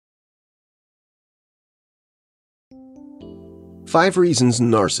5 reasons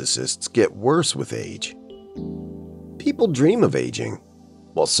narcissists get worse with age. People dream of aging,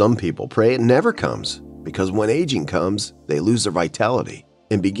 while some people pray it never comes, because when aging comes, they lose their vitality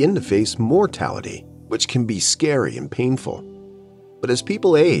and begin to face mortality, which can be scary and painful. But as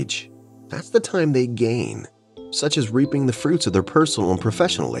people age, that's the time they gain, such as reaping the fruits of their personal and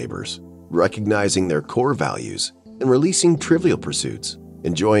professional labors, recognizing their core values, and releasing trivial pursuits,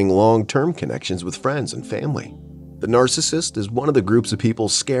 enjoying long-term connections with friends and family. The narcissist is one of the groups of people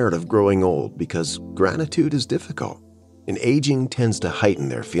scared of growing old because gratitude is difficult, and aging tends to heighten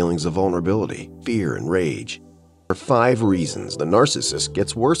their feelings of vulnerability, fear, and rage. There are 5 reasons the narcissist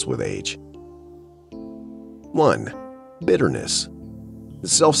gets worse with age. 1. Bitterness. The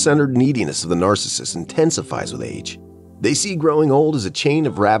self-centered neediness of the narcissist intensifies with age. They see growing old as a chain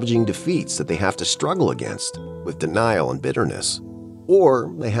of ravaging defeats that they have to struggle against with denial and bitterness,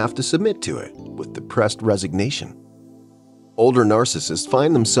 or they have to submit to it with depressed resignation. Older narcissists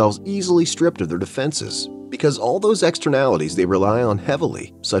find themselves easily stripped of their defenses because all those externalities they rely on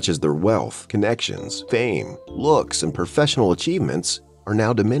heavily, such as their wealth, connections, fame, looks, and professional achievements, are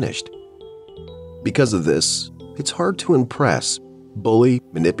now diminished. Because of this, it's hard to impress, bully,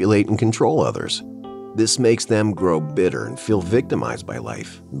 manipulate, and control others. This makes them grow bitter and feel victimized by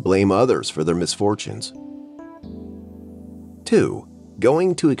life and blame others for their misfortunes. 2.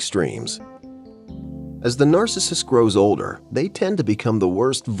 Going to extremes. As the narcissist grows older, they tend to become the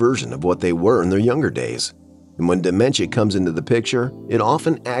worst version of what they were in their younger days. And when dementia comes into the picture, it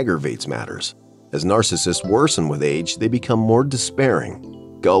often aggravates matters. As narcissists worsen with age, they become more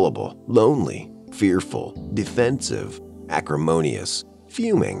despairing, gullible, lonely, fearful, defensive, acrimonious,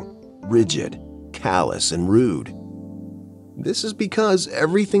 fuming, rigid, callous, and rude. This is because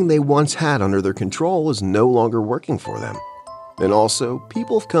everything they once had under their control is no longer working for them. And also,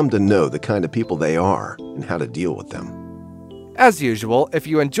 people have come to know the kind of people they are and how to deal with them. As usual, if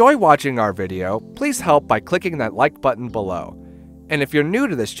you enjoy watching our video, please help by clicking that like button below. And if you're new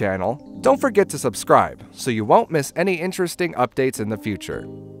to this channel, don't forget to subscribe so you won't miss any interesting updates in the future.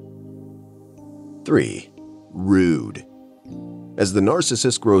 3. Rude. As the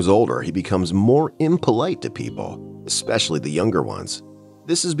narcissist grows older, he becomes more impolite to people, especially the younger ones.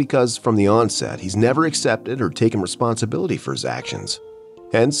 This is because from the onset, he's never accepted or taken responsibility for his actions.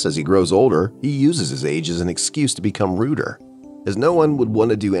 Hence, as he grows older, he uses his age as an excuse to become ruder. As no one would want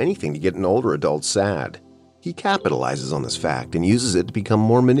to do anything to get an older adult sad, he capitalizes on this fact and uses it to become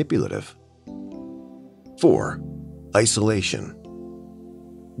more manipulative. 4. Isolation.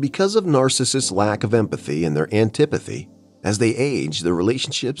 Because of narcissists' lack of empathy and their antipathy, as they age, their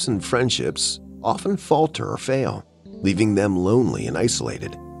relationships and friendships often falter or fail, leaving them lonely and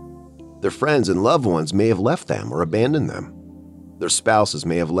isolated. Their friends and loved ones may have left them or abandoned them. Their spouses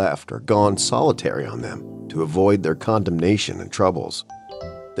may have left or gone solitary on them to avoid their condemnation and troubles.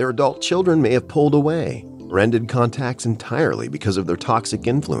 Their adult children may have pulled away or ended contacts entirely because of their toxic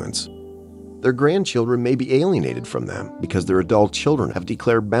influence. Their grandchildren may be alienated from them because their adult children have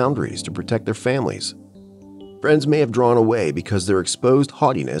declared boundaries to protect their families. Friends may have drawn away because their exposed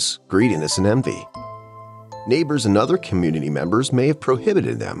haughtiness, greediness, and envy. Neighbors and other community members may have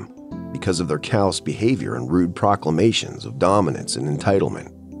prohibited them because of their callous behavior and rude proclamations of dominance and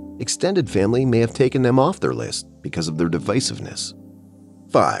entitlement. Extended family may have taken them off their list because of their divisiveness.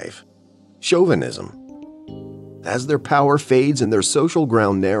 5. Chauvinism. As their power fades and their social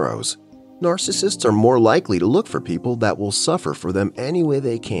ground narrows, narcissists are more likely to look for people that will suffer for them any way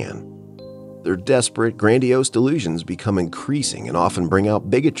they can. Their desperate, grandiose delusions become increasing and often bring out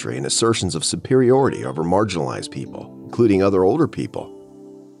bigotry and assertions of superiority over marginalized people, including other older people.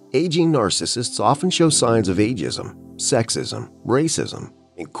 Aging narcissists often show signs of ageism, sexism, racism,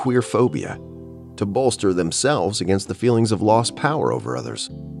 and queerphobia to bolster themselves against the feelings of lost power over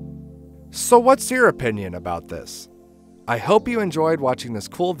others. So what's your opinion about this? I hope you enjoyed watching this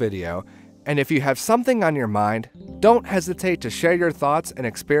cool video, and if you have something on your mind, don't hesitate to share your thoughts and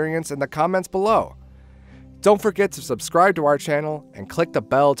experience in the comments below. Don't forget to subscribe to our channel and click the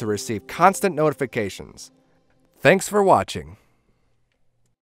bell to receive constant notifications. Thanks for watching.